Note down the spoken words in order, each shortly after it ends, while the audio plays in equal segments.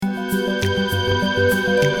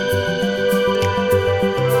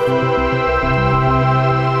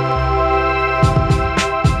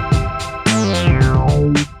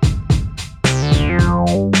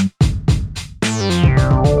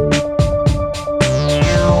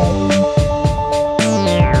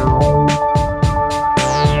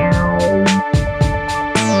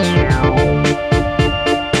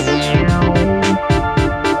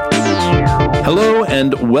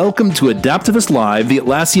Welcome to Adaptivist Live, the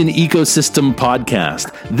Atlassian Ecosystem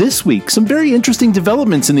podcast. This week, some very interesting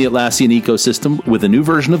developments in the Atlassian ecosystem with a new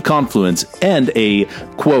version of Confluence and a,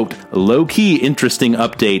 quote, low-key interesting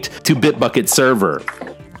update to Bitbucket Server.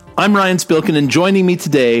 I'm Ryan Spilkin, and joining me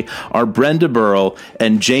today are Brenda Burrell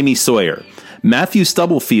and Jamie Sawyer. Matthew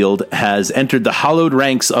Stubblefield has entered the hallowed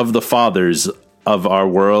ranks of the fathers of our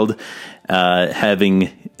world,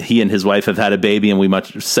 he and his wife have had a baby, and we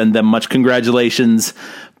send them much congratulations,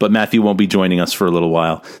 but Matthew won't be joining us for a little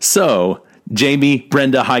while. So, Jamie,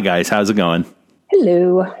 Brenda, hi guys, how's it going?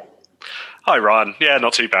 Hello. Hi, Ron. Yeah,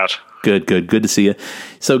 not too bad. Good to see you.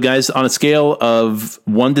 So, guys, on a scale of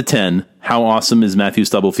 1 to 10, how awesome is Matthew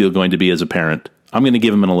Stubblefield going to be as a parent? I'm going to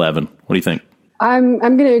give him an 11. What do you think? I'm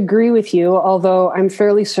going to agree with you, although I'm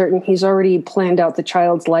fairly certain he's already planned out the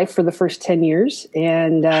child's life for the first 10 years,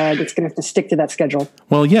 and it's going to have to stick to that schedule.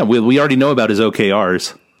 Well, yeah, we already know about his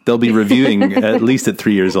OKRs. They'll be reviewing at least at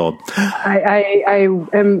 3 years old. I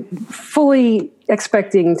am fully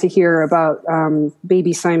expecting to hear about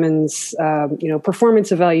baby Simon's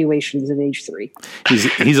performance evaluations at age 3.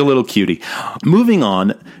 He's a little cutie. Moving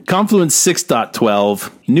on, Confluence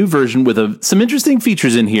 6.12, new version with some interesting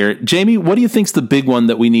features in here. Jamie, what do you think's the big one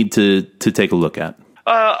that we need to take a look at?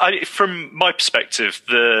 From my perspective,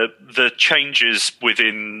 the changes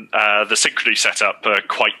within the Synchrony setup are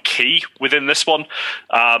quite key within this one.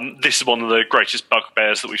 This is one of the greatest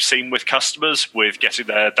bugbears that we've seen with customers, with getting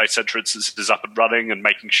their data center instances up and running and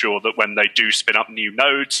making sure that when they do spin up new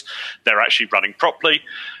nodes, they're actually running properly.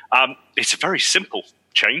 It's a very simple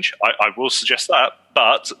change, I will suggest that,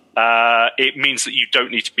 but it means that you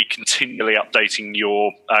don't need to be continually updating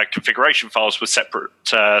your configuration files with separate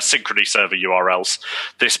Synchrony server URLs.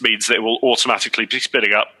 This means that it will automatically be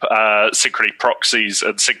spinning up Synchrony proxies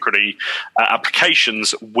and Synchrony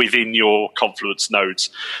applications within your Confluence nodes.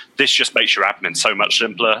 This just makes your admin so much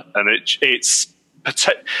simpler, and it's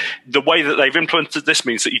the way that they've implemented this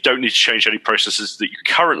means that you don't need to change any processes that you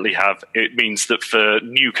currently have. It means that for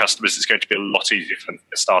new customers, it's going to be a lot easier for them to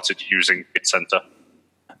get started using BitCenter.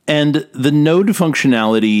 And the node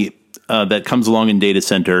functionality that comes along in Data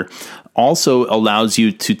Center also allows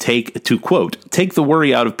you to take the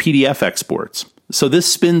worry out of PDF exports. So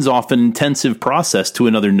this spins off an intensive process to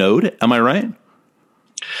another node. Am I right?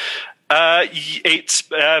 It's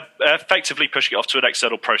effectively pushing it off to an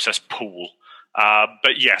external process pool.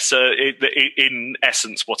 But yes, in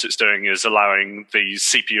essence, what it's doing is allowing these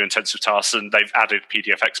CPU-intensive tasks, and they've added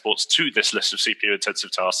PDF exports to this list of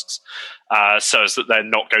CPU-intensive tasks, so as that they're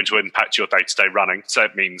not going to impact your day-to-day running. So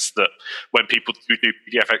it means that when people do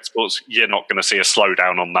PDF exports, you're not going to see a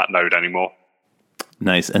slowdown on that node anymore.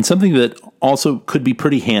 Nice. And something that also could be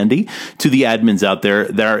pretty handy to the admins out there,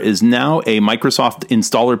 there is now a Microsoft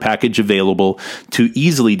installer package available to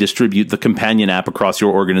easily distribute the companion app across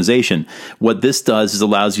your organization. What this does is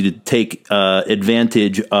allows you to take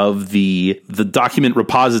advantage of the document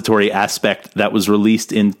repository aspect that was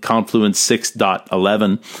released in Confluence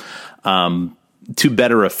 6.11 to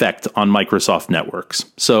better effect on Microsoft networks.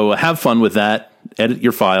 So have fun with that. Edit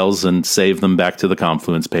your files and save them back to the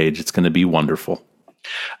Confluence page. It's going to be wonderful.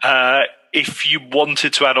 If you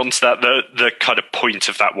wanted to add on to that, the kind of point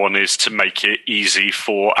of that one is to make it easy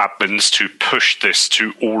for admins to push this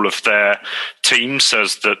to all of their teams so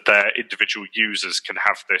as that their individual users can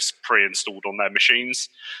have this pre-installed on their machines,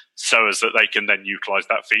 so as that they can then utilize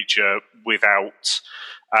that feature without,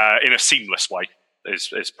 in a seamless way,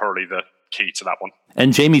 is probably the key to that one.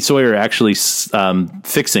 And Jamie Sawyer actually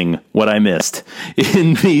fixing what I missed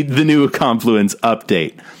in the new Confluence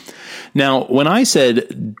update. Now, when I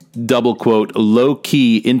said double quote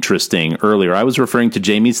low-key interesting earlier, I was referring to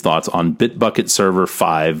Jamie's thoughts on Bitbucket Server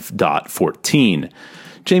 5.14.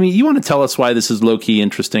 Jamie, you want to tell us why this is low-key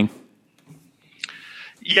interesting?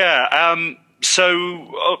 Yeah,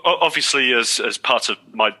 so obviously as part of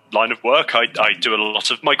my line of work, I do a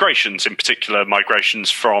lot of migrations, in particular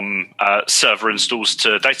migrations from server installs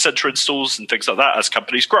to data center installs and things like that as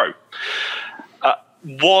companies grow.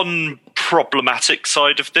 One problematic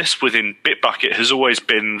side of this within Bitbucket has always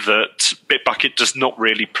been that Bitbucket does not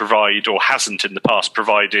really provide, or hasn't in the past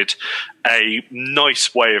provided, a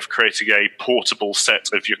nice way of creating a portable set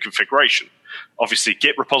of your configuration. Obviously,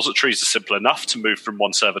 Git repositories are simple enough to move from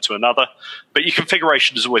one server to another, but your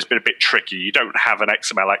configuration has always been a bit tricky. You don't have an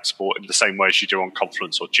XML export in the same way as you do on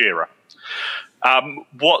Confluence or Jira.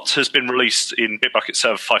 What has been released in Bitbucket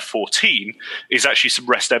Server 5.14 is actually some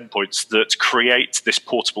REST endpoints that create this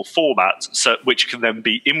portable format, which can then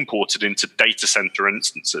be imported into data center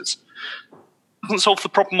instances. It doesn't solve the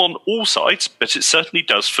problem on all sides, but it certainly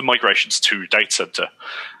does for migrations to data center.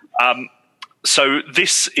 So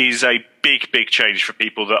this is a big, big change for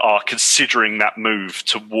people that are considering that move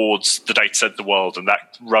towards the data center world and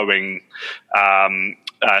that growing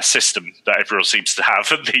system that everyone seems to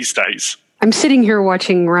have these days. I'm sitting here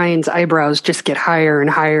watching Ryan's eyebrows just get higher and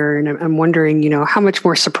higher, and I'm wondering, how much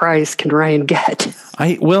more surprised can Ryan get?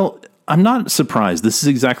 I'm not surprised. This is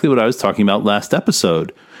exactly what I was talking about last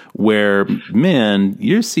episode, where, man,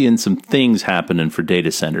 you're seeing some things happening for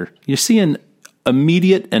data center. You're seeing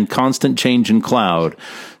immediate and constant change in cloud.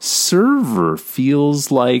 Server feels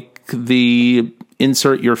like the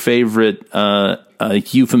insert your favorite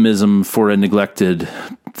euphemism for a neglected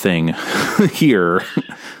thing here.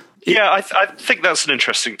 Yeah, I think that's an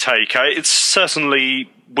interesting take. It's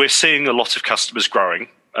certainly, we're seeing a lot of customers growing.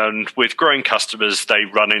 And with growing customers, they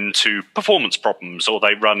run into performance problems, or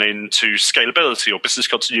they run into scalability or business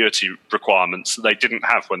continuity requirements that they didn't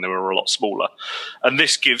have when they were a lot smaller. And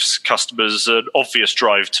this gives customers an obvious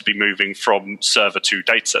drive to be moving from server to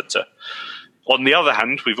data center. On the other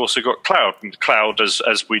hand, we've also got cloud. And cloud,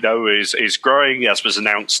 as we know, is growing. As was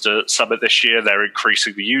announced at Summit this year, they're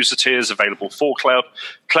increasing the user tiers available for cloud.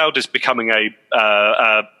 Cloud is becoming a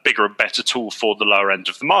bigger and better tool for the lower end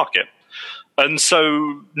of the market. And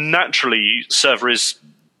so naturally, server is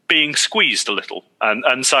being squeezed a little.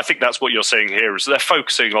 And so I think that's what you're seeing here, is they're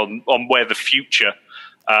focusing on where the future,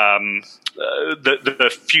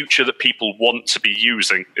 the future that people want to be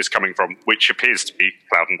using is coming from, which appears to be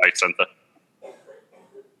cloud and data center.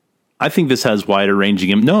 I think this has wider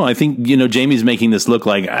ranging. No, I think, Jamie's making this look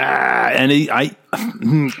like, I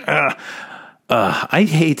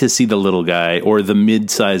hate to see the little guy or the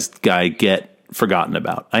mid-sized guy get forgotten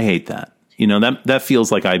about. I hate that. That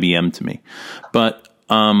feels like IBM to me. But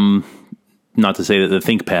not to say that the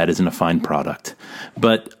ThinkPad isn't a fine product,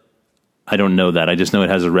 but I don't know that. I just know it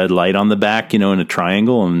has a red light on the back, in a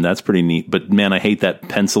triangle, and that's pretty neat. But man, I hate that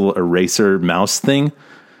pencil eraser mouse thing.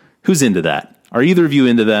 Who's into that? Are either of you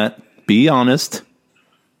into that? Be honest.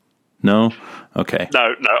 No? Okay.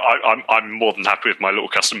 No, I'm more than happy with my little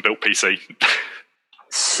custom built PC.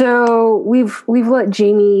 So we've let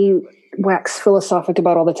Jamie wax philosophic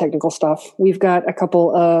about all the technical stuff. We've got a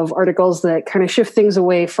couple of articles that kind of shift things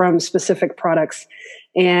away from specific products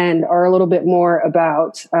and are a little bit more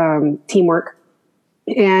about teamwork.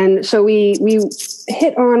 And so we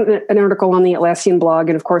hit on an article on the Atlassian blog,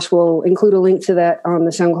 and of course we'll include a link to that on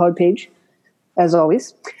the SoundCloud page, as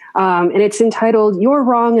always. And it's entitled, "You're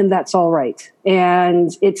Wrong and That's All Right."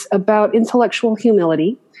 And it's about intellectual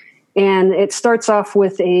humility. And it starts off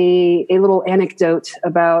with a little anecdote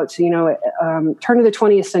about, turn of the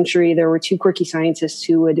 20th century, there were two quirky scientists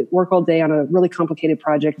who would work all day on a really complicated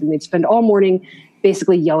project, and they'd spend all morning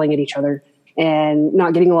basically yelling at each other and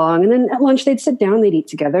not getting along. And then at lunch, they'd sit down, they'd eat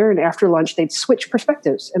together, and after lunch, they'd switch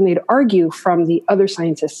perspectives, and they'd argue from the other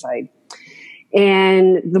scientist's side.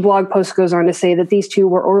 And the blog post goes on to say that these two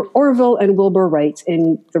were Orville and Wilbur Wright,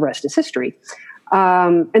 and the rest is history.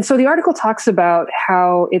 And so the article talks about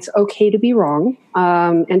how it's okay to be wrong,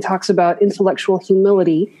 and talks about intellectual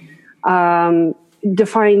humility,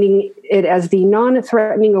 defining it as the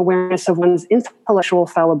non-threatening awareness of one's intellectual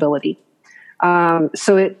fallibility.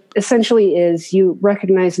 So it essentially is you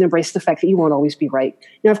recognize and embrace the fact that you won't always be right.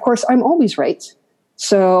 Now, of course, I'm always right.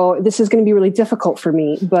 So this is going to be really difficult for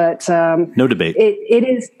me, but no debate. It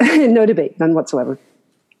is no debate, none whatsoever.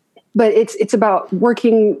 But it's about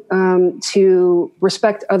working to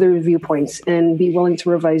respect other viewpoints and be willing to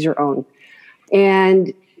revise your own.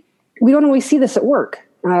 And we don't always see this at work.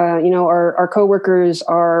 Our coworkers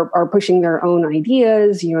are pushing their own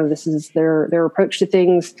ideas. This is their approach to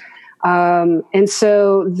things. And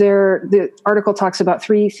so the article talks about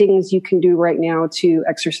 3 things you can do right now to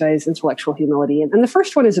exercise intellectual humility. And the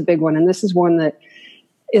first one is a big one. And this is one that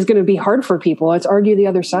is going to be hard for people. It's argue the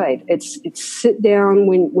other side. It's sit down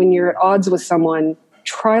when you're at odds with someone,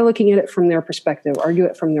 try looking at it from their perspective, argue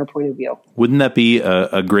it from their point of view. Wouldn't that be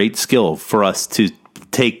a great skill for us to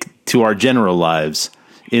take to our general lives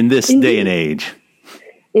in this day and age?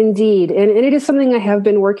 Indeed. And it is something I have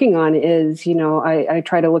been working on is, I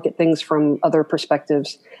try to look at things from other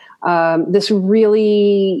perspectives. This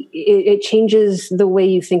really, it changes the way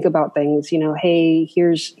you think about things. Hey,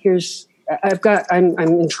 I'm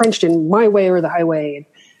entrenched in my way or the highway.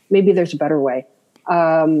 Maybe there's a better way.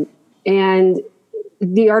 And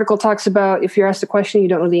the article talks about if you're asked a question, you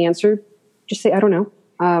don't know the answer, just say, I don't know.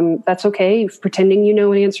 That's okay. Pretending you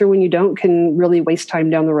know an answer when you don't can really waste time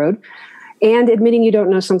down the road. And admitting you don't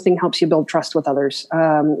know something helps you build trust with others.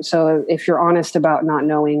 So if you're honest about not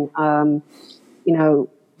knowing,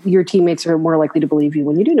 your teammates are more likely to believe you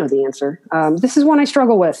when you do know the answer. This is one I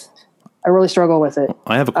struggle with. I really struggle with it.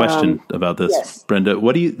 I have a question about this, yes. Brenda.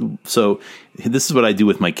 So this is what I do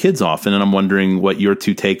with my kids often, and I'm wondering what your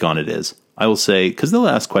take on it is. I will say, because they'll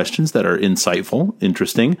ask questions that are insightful,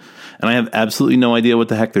 interesting, and I have absolutely no idea what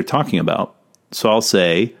the heck they're talking about. So I'll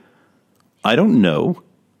say, I don't know.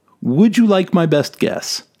 Would you like my best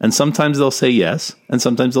guess? And sometimes they'll say yes, and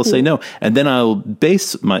sometimes they'll say no. And then I'll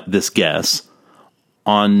base this guess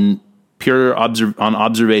on pure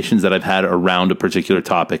observations that I've had around a particular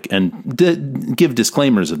topic and give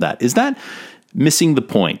disclaimers of that. Is that missing the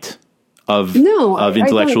point of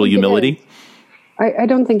intellectual humility? I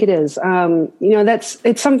don't think it is. That's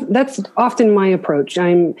often my approach.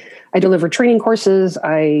 I deliver training courses.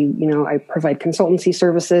 I provide consultancy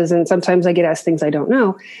services, and sometimes I get asked things I don't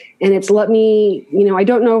know. And it's I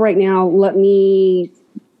don't know right now.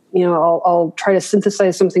 I'll try to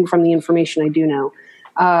synthesize something from the information I do know.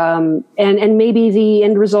 And maybe the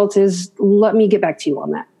end result is let me get back to you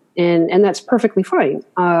on that. And that's perfectly fine.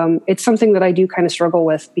 It's something that I do kind of struggle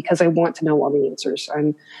with because I want to know all the answers.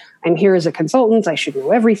 I'm here as a consultant. I should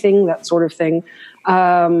know everything, that sort of thing.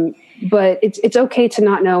 But it's okay to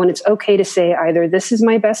not know. And it's okay to say either this is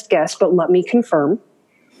my best guess, but let me confirm,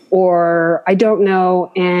 or I don't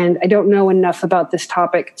know. And I don't know enough about this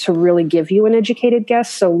topic to really give you an educated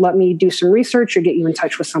guess. So let me do some research or get you in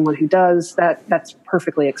touch with someone who does. That's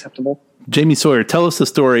perfectly acceptable. Jamie Sawyer, tell us the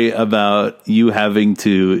story about you having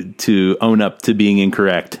to own up to being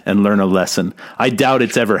incorrect and learn a lesson. I doubt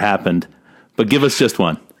it's ever happened, but give us just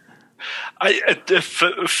one.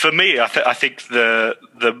 For me, I think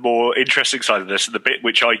the more interesting side of this, the bit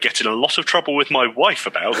which I get in a lot of trouble with my wife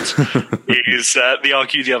about, is the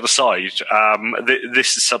argue the other side.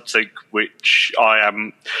 This is something which I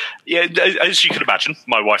am, as you can imagine,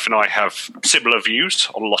 my wife and I have similar views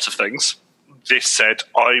on a lot of things. This said,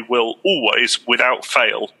 I will always, without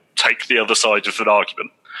fail, take the other side of an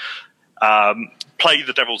argument. Play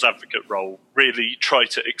the devil's advocate role, really try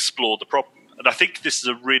to explore the problem. And I think this is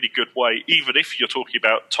a really good way, even if you're talking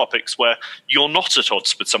about topics where you're not at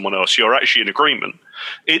odds with someone else, you're actually in agreement.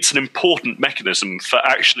 It's an important mechanism for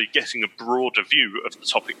actually getting a broader view of the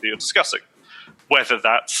topic that you're discussing. Whether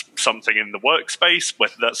that's something in the workspace,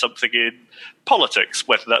 whether that's something in politics,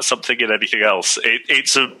 whether that's something in anything else,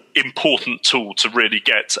 it's an important tool to really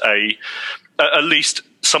get at least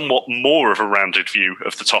somewhat more of a rounded view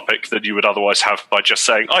of the topic than you would otherwise have by just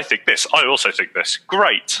saying, I think this, I also think this.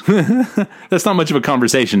 Great. That's not much of a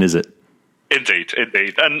conversation, is it? Indeed.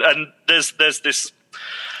 And there's this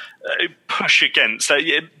push against,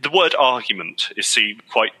 the word argument is seen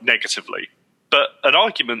quite negatively. But an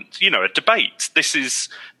argument, a debate, this is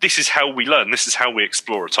how we learn, this is how we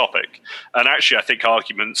explore a topic. And actually, I think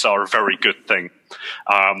arguments are a very good thing.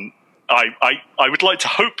 I would like to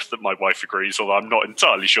hope that my wife agrees, although I'm not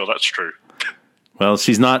entirely sure that's true. Well,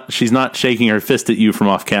 she's not shaking her fist at you from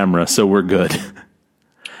off camera, so we're good.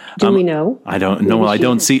 Do we know? I don't know. Well, I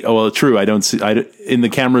don't see. Oh, well, true. I don't see. In the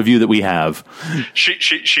camera view that we have.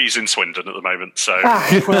 She's in Swindon at the moment, so.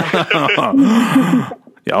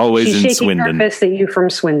 Yeah, always she's in shaking Swindon. Her fist at you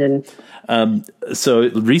from Swindon. So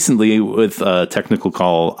recently, with a technical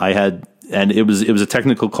call, I had, and it was a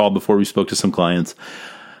technical call before we spoke to some clients.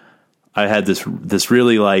 I had this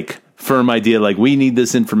really firm idea, we need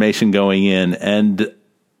this information going in, and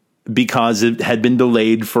because it had been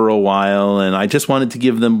delayed for a while, and I just wanted to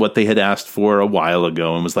give them what they had asked for a while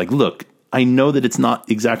ago, and was like, look, I know that it's not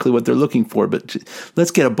exactly what they're looking for, but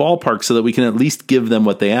let's get a ballpark so that we can at least give them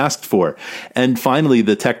what they asked for. And finally,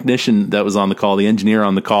 the technician that was on the call, the engineer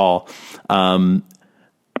on the call,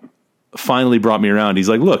 finally brought me around. He's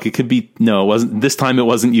like, look, it could be, no, it wasn't. This time it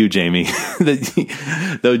wasn't you, Jamie.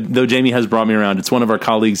 Though Jamie has brought me around. It's one of our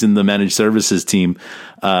colleagues in the managed services team,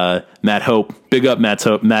 Matt Hope. Big up Matt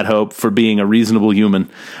Hope for being a reasonable human.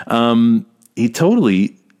 He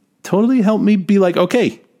totally helped me be like,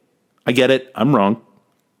 okay, I get it. I'm wrong.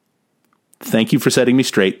 Thank you for setting me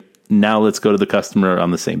straight. Now let's go to the customer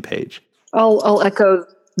on the same page. I'll echo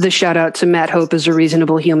the shout out to Matt Hope as a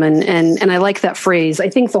reasonable human. And I like that phrase. I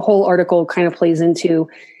think the whole article kind of plays into,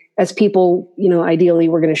 as people, ideally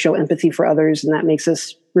we're going to show empathy for others, and that makes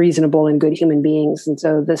us reasonable and good human beings. And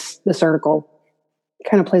so this article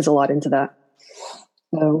kind of plays a lot into that.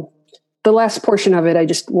 So the last portion of it, I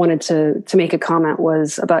just wanted to make a comment,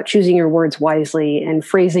 was about choosing your words wisely and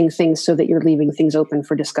phrasing things so that you're leaving things open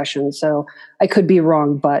for discussion. So I could be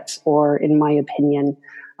wrong, but, or in my opinion,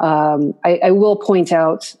 I will point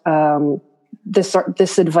out,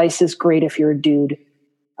 this advice is great if you're a dude.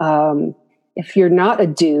 If you're not a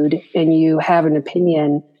dude and you have an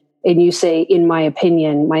opinion and you say, in my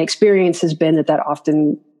opinion, my experience has been that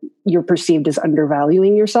often you're perceived as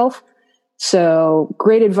undervaluing yourself. So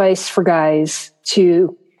great advice for guys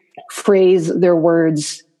to phrase their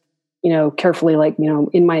words, carefully, like,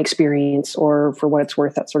 in my experience, or for what it's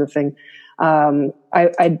worth, that sort of thing.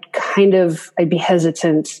 I'd be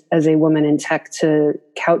hesitant as a woman in tech to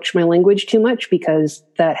couch my language too much, because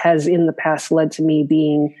that has in the past led to me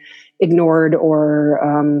being ignored,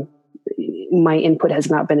 or my input has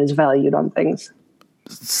not been as valued on things.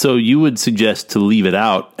 So you would suggest to leave it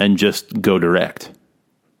out and just go direct?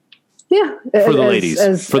 Yeah. For the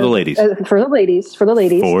ladies. For the ladies. And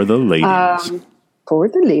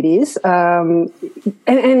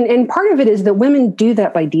part of it is that women do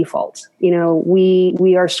that by default.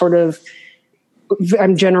 We are sort of,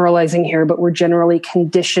 I'm generalizing here, but we're generally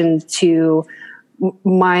conditioned to,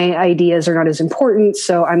 my ideas are not as important,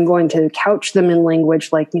 so I'm going to couch them in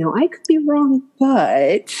language like, I could be wrong,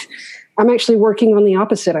 but I'm actually working on the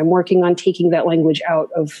opposite. I'm working on taking that language out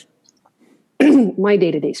of my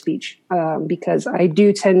day-to-day speech, because I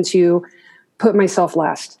do tend to put myself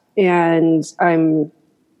last, and I'm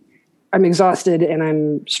exhausted and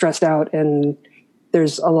I'm stressed out, and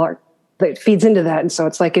there's a lot that feeds into that. And so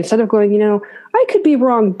it's like, instead of going, I could be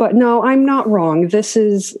wrong, but no, I'm not wrong. This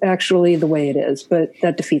is actually the way it is. But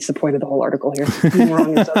that defeats the point of the whole article here. Being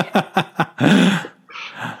wrong is okay.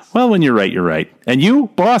 Well, when you're right, you're right. And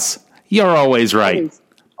you, boss, you're always right.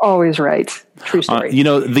 Always right. True story.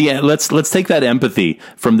 Let's take that empathy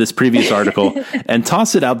from this previous article and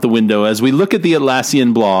toss it out the window as we look at the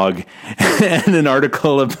Atlassian blog and an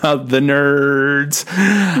article about the nerds.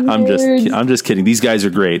 I'm just kidding. These guys are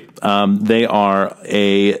great. They are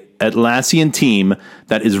a Atlassian team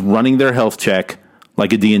that is running their health check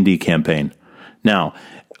like a D&D campaign. Now,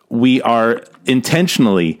 we are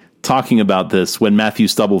intentionally talking about this when Matthew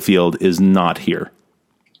Stubblefield is not here,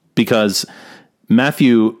 because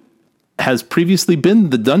Matthew has previously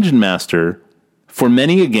been the dungeon master for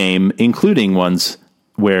many a game, including ones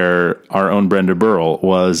where our own Brenda Burrell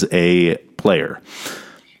was a player.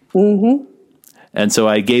 Mm-hmm. And so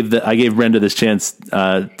I gave Brenda this chance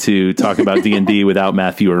to talk about D&D without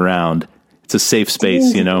Matthew around. It's a safe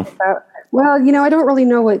space, Well, I don't really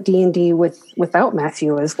know what D&D without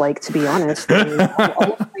Matthew is like, to be honest. All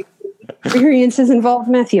of my experiences involve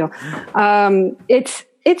Matthew.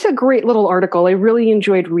 It's a great little article. I really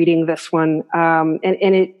enjoyed reading this one.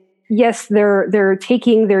 They're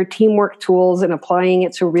taking their teamwork tools and applying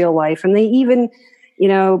it to real life. And they even,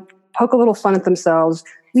 poke a little fun at themselves.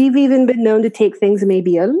 We've even been known to take things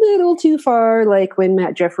maybe a little too far, like when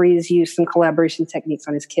Matt Jeffries used some collaboration techniques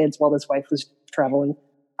on his kids while his wife was traveling.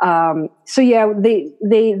 They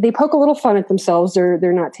poke a little fun at themselves.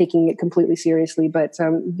 They're not taking it completely seriously, but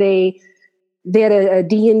they had a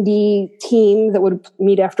D&D team that would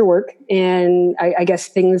meet after work. And I guess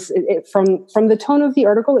things, from the tone of the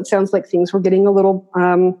article, it sounds like things were getting a little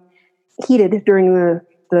heated during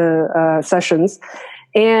the sessions.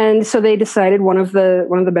 And so they decided, one of the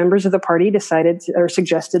members of the party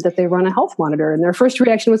suggested that they run a health monitor. And their first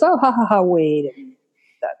reaction was, wait a minute,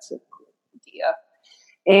 that's a good idea.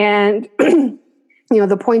 And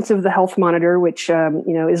the points of the health monitor, which,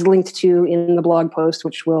 is linked to in the blog post,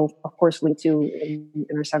 which we'll of course link to in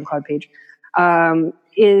our SoundCloud page,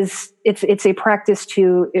 it's a practice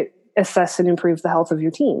to assess and improve the health of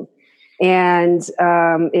your team. And,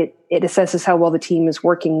 it assesses how well the team is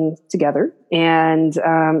working together. And,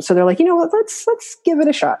 so they're like, let's give it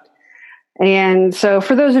a shot. And so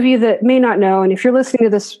for those of you that may not know, and if you're listening to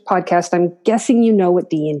this podcast, I'm guessing you know what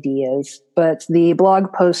D&D is, but the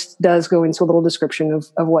blog post does go into a little description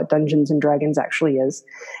of what Dungeons and Dragons actually is.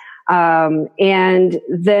 And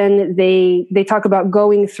then they talk about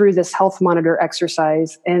going through this health monitor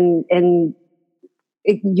exercise, and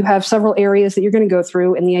you have several areas that you're going to go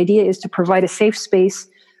through. And the idea is to provide a safe space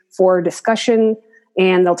for discussion.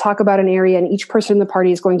 And they'll talk about an area, and each person in the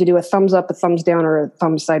party is going to do a thumbs up, a thumbs down, or a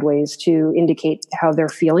thumbs sideways to indicate how they're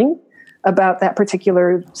feeling about that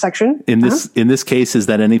particular section. In this case, is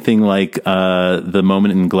that anything like the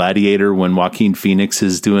moment in Gladiator when Joaquin Phoenix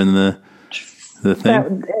is doing the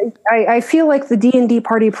thing? I feel like the D&D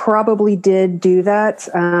party probably did do that.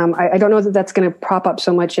 I don't know that that's going to prop up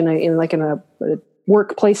so much in a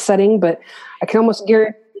workplace setting, but I can almost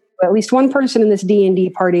guarantee at least one person in this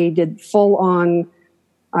D&D party did full on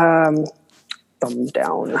thumbs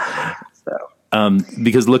down. So.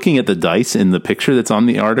 Because looking at the dice in the picture that's on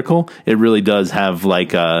the article, it really does have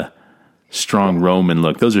like a strong Roman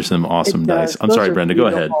look. Those are some awesome dice. I'm sorry, Brenda, go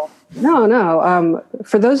ahead. No.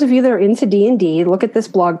 For those of you that are into D&D, look at this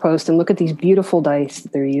blog post and look at these beautiful dice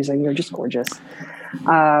that they're using. They're just gorgeous.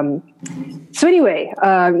 So anyway,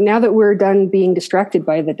 now that we're done being distracted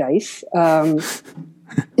by the dice,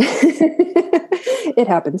 it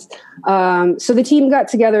happens. So the team got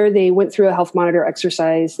together. They went through a health monitor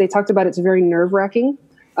exercise. They talked about it's very nerve-wracking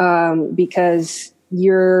because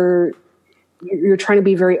you're trying to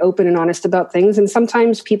be very open and honest about things, and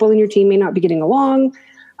sometimes people in your team may not be getting along.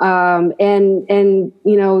 And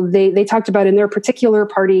you know, they talked about in their particular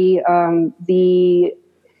party, the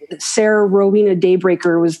Sarah Rowena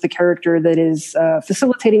Daybreaker was the character that is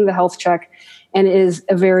facilitating the health check and is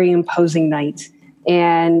a very imposing knight.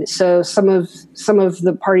 And so some of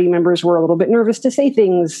the party members were a little bit nervous to say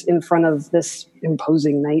things in front of this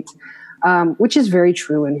imposing knight, which is very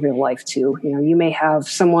true in real life too. You know, you may have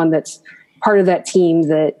someone that's part of that team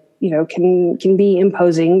that, you know, can be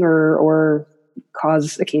imposing or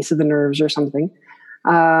cause a case of the nerves or something.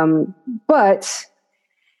 But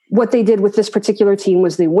what they did with this particular team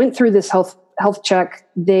was they went through this health check.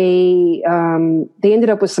 They ended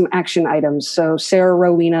up with some action items. So Sarah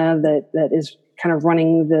Rowena, that is kind of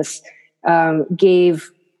running this,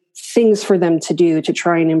 gave things for them to do to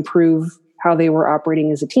try and improve how they were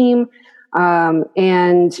operating as a team,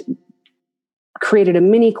 and created a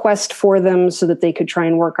mini quest for them so that they could try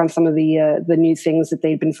and work on some of the new things that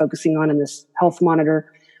they'd been focusing on in this health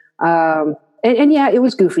monitor. And yeah, it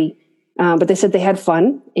was goofy, but they said they had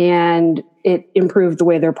fun and it improved the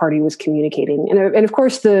way their party was communicating. And of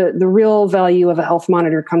course, the real value of a health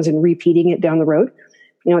monitor comes in repeating it down the road.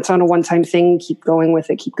 You know, it's not a one-time thing. Keep going with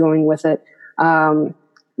it.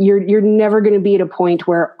 You're never going to be at a point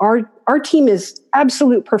where our team is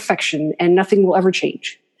absolute perfection and nothing will ever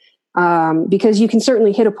change. Because you can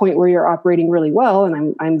certainly hit a point where you're operating really well.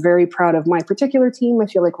 And I'm very proud of my particular team. I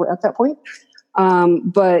feel like we're at that point.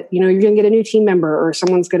 But you know, you're going to get a new team member or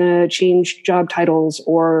someone's going to change job titles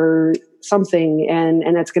or something.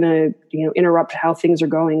 And that's going to, you know, interrupt how things are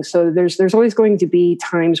going. So there's always going to be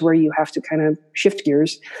times where you have to kind of shift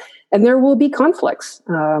gears, and there will be conflicts.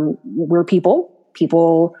 We're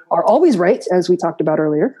people are always right, as we talked about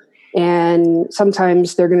earlier. And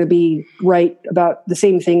sometimes they're going to be right about the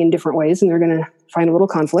same thing in different ways, and they're going to find a little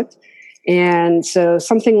conflict. And so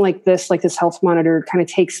something like this health monitor kind of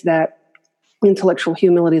takes that intellectual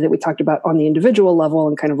humility that we talked about on the individual level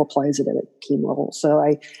and kind of applies it at a team level. So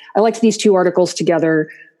I liked these two articles together.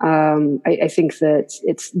 I think that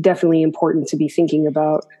it's definitely important to be thinking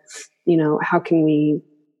about, you know, how can we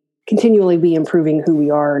continually be improving who we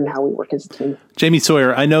are and how we work as a team. Jamie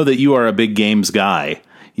Sawyer, I know that you are a big games guy.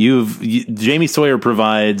 Jamie Sawyer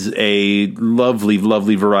provides a lovely,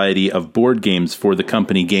 lovely variety of board games for the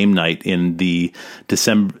company game night in the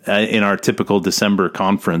December, in our typical December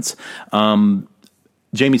conference.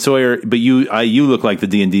 Jamie Sawyer, but you look like the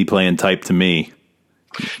D&D playing type to me.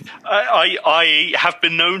 I have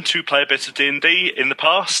been known to play a bit of D&D in the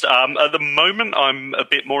past. At the moment, I'm a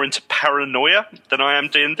bit more into paranoia than I am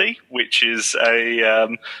D&D, which is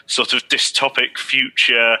a sort of dystopic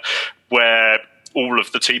future where all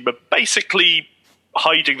of the team are basically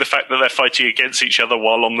hiding the fact that they're fighting against each other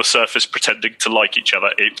while on the surface pretending to like each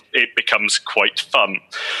other. It becomes quite fun.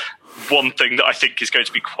 One thing that I think is going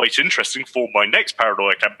to be quite interesting for my next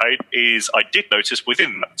Paranoia campaign is I did notice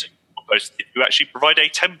within that team you actually provide a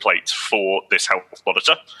template for this health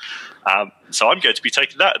monitor. So I'm going to be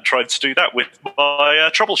taking that and trying to do that with my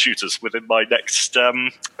troubleshooters within my next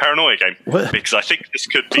Paranoia game. What? Because I think this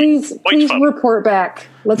could be quite fun. Please report back.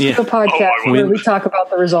 Let's do a podcast where we talk about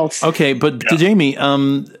the results. Okay, but Jamie,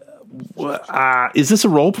 is this a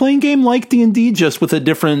role-playing game like D&D, just with a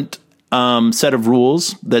different set of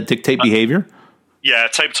rules that dictate behavior? Yeah,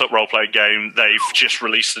 tabletop role-playing game. They've just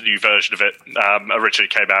released a new version of it. Originally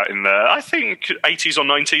came out in the, I think, 80s or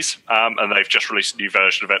 90s, and they've just released a new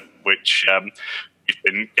version of it, which we've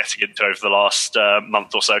been getting into over the last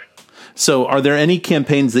month or so. So are there any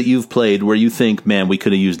campaigns that you've played where you think, man, we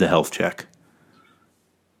could have used a health check?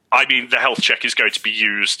 I mean, the health check is going to be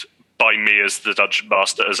used by me as the dungeon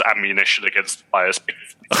master as ammunition against the players,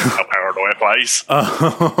 because that's how Paranoia plays.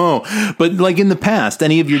 Oh, but like in the past,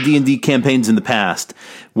 any of your D&D campaigns in the past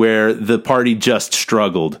where the party just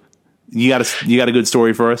struggled, you got a good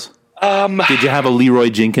story for us? Did you have a Leroy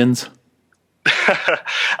Jenkins?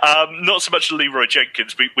 Not so much Leroy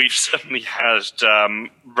Jenkins. We've certainly had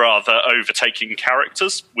rather overtaking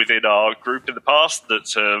characters within our group in the past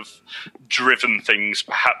that have driven things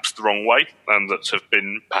perhaps the wrong way and that have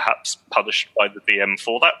been perhaps punished by the DM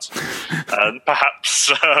for that. And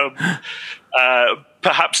perhaps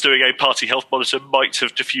doing a party health monitor might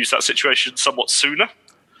have diffused that situation somewhat sooner.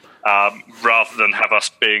 Rather than have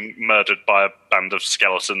us being murdered by a band of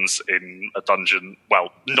skeletons in a dungeon.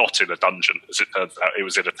 Well, not in a dungeon, as it turns out. It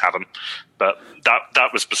was in a tavern. But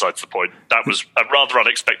that was besides the point. That was a rather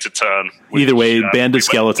unexpected turn. Either way, band of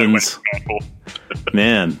skeletons.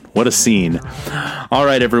 Man, what a scene. All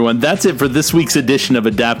right, everyone. That's it for this week's edition of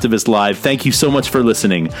Adaptivist Live. Thank you so much for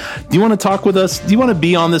listening. Do you want to talk with us? Do you want to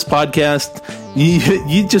be on this podcast?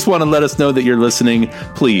 You just want to let us know that you're listening?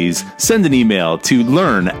 Please send an email to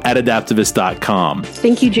learn@adaptivist.com.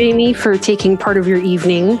 Thank you, Jamie, for taking part of your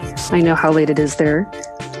evening. I know how late it is there.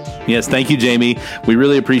 Yes, thank you, Jamie. We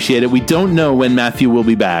really appreciate it. We don't know when Matthew will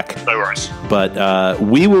be back. No worries. But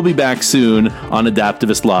we will be back soon on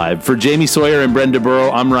Adaptivist Live. For Jamie Sawyer and Brenda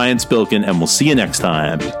Burrow, I'm Ryan Spilkin, and we'll see you next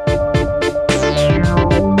time.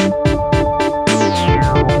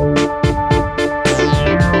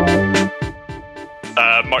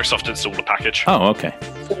 Microsoft installed a package. Oh, okay.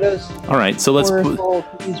 All right, so let's...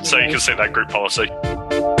 So you can set that group policy.